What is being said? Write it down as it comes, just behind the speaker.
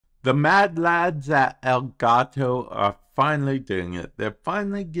The mad lads at Elgato are finally doing it. They're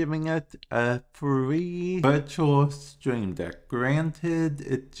finally giving it a free virtual stream deck. Granted,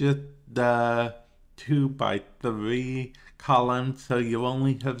 it's just the 2x3 column, so you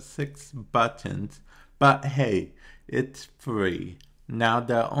only have 6 buttons. But hey, it's free. Now,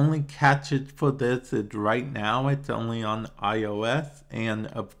 the only catch for this is right now it's only on iOS, and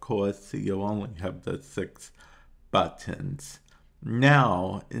of course, you only have the 6 buttons.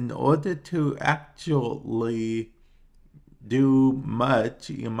 Now, in order to actually do much,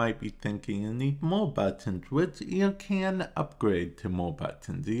 you might be thinking you need more buttons, which you can upgrade to more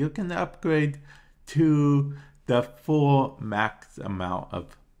buttons. You can upgrade to the full max amount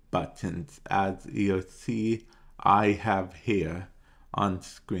of buttons, as you see I have here on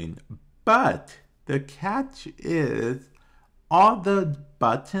screen. But the catch is all the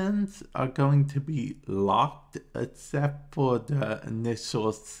buttons are going to be locked except for the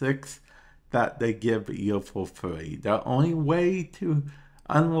initial 6 that they give you for free. The only way to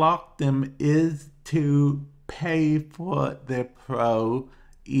unlock them is to pay for their pro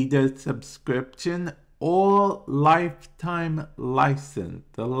either subscription or lifetime license.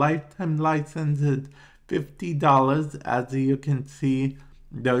 The lifetime license is $50. As you can see,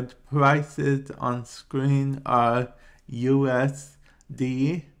 those prices on screen are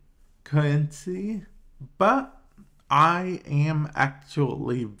USD currency, but I am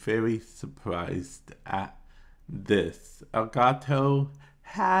actually very surprised at this. Elgato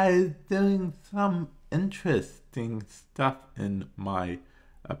has doing some interesting stuff in my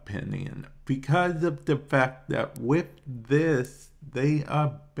opinion, because of the fact that with this they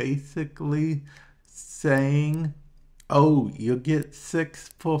are basically saying, oh, you get 6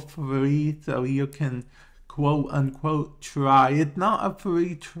 for free so you can quote unquote try. It's not a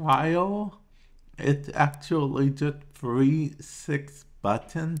free trial, it's actually just free 6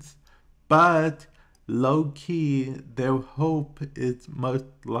 buttons, but low-key their hope is most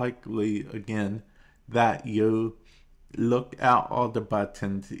likely, again, that you look at all the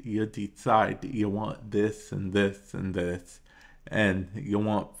buttons, you decide you want this and this and this, and you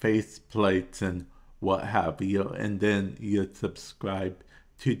want face plates and what have you, and then you subscribe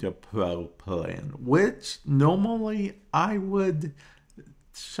to the pro plan, which normally I would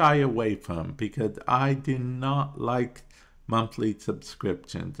shy away from because I do not like monthly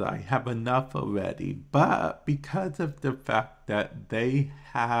subscriptions. I have enough already. But because of the fact that they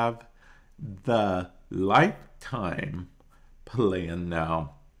have the lifetime plan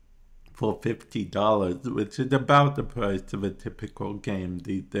now for $50, which is about the price of a typical game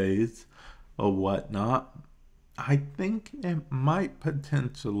these days or whatnot, I think it might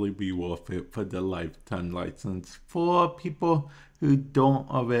potentially be worth it for the lifetime license for people who don't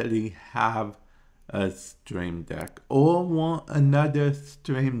already have a stream deck or want another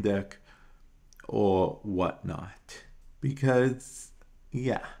stream deck or whatnot. Because,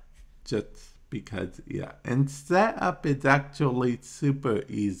 yeah, just because, yeah. And setup is actually super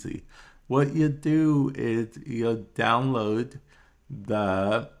easy. What you do is you download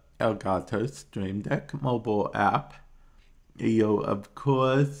the Elgato Stream Deck mobile app. You, of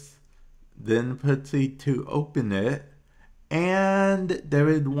course, then proceed to open it. And there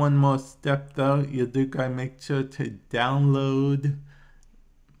is one more step though. You do gotta make sure to download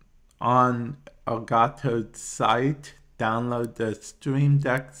on Elgato's site, download the Stream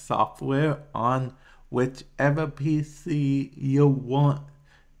Deck software on whichever PC you want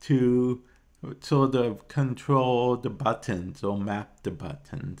to sort of control the buttons or map the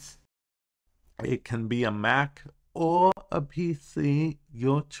buttons. It can be a Mac or a PC,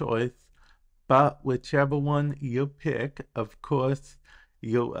 your choice, but whichever one you pick, of course,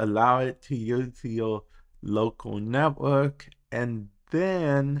 you allow it to use your local network, and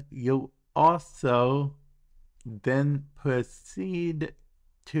then you also then proceed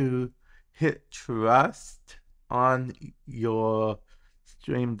to hit trust on your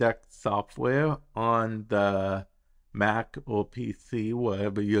Stream Deck software on the Mac or PC,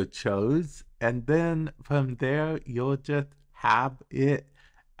 wherever you chose. And then from there, you'll just have it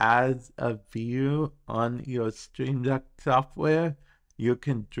as a view on your Stream Deck software. You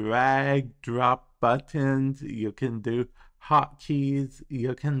can drag, drop buttons, you can do hotkeys,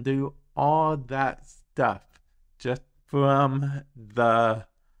 you can do all that stuff just from the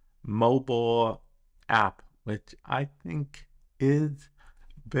mobile app, which I think is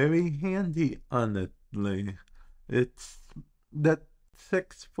very handy, honestly. It's that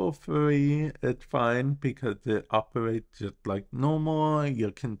 6 for free, it's fine because it operates just like normal.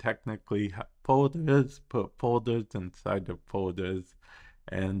 You can technically have folders, put folders inside of folders,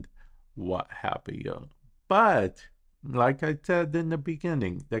 and what have you. But like I said in the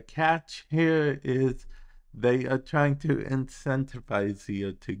beginning, the catch here is they are trying to incentivize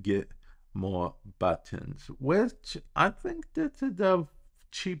you to get more buttons, which I think this is a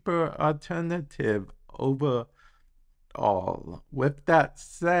cheaper alternative overall. With that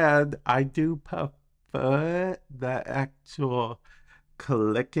said, I do prefer the actual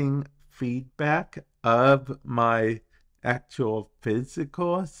clicking feedback of my actual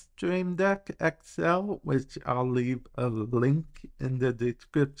physical Stream Deck XL, which I'll leave a link in the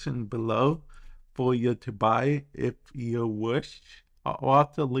description below for you to buy if you wish. I'll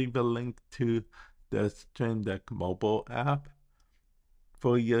also leave a link to the Stream Deck mobile app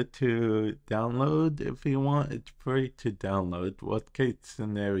for you to download if you want. It's free to download. Worst case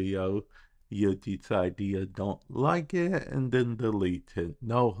scenario, you decide you don't like it and then delete it.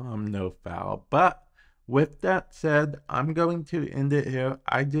 No harm, no foul. But with that said, I'm going to end it here.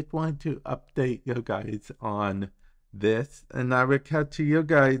 I just want to update you guys on this, and I will catch you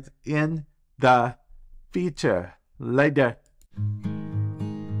guys in the future. Later.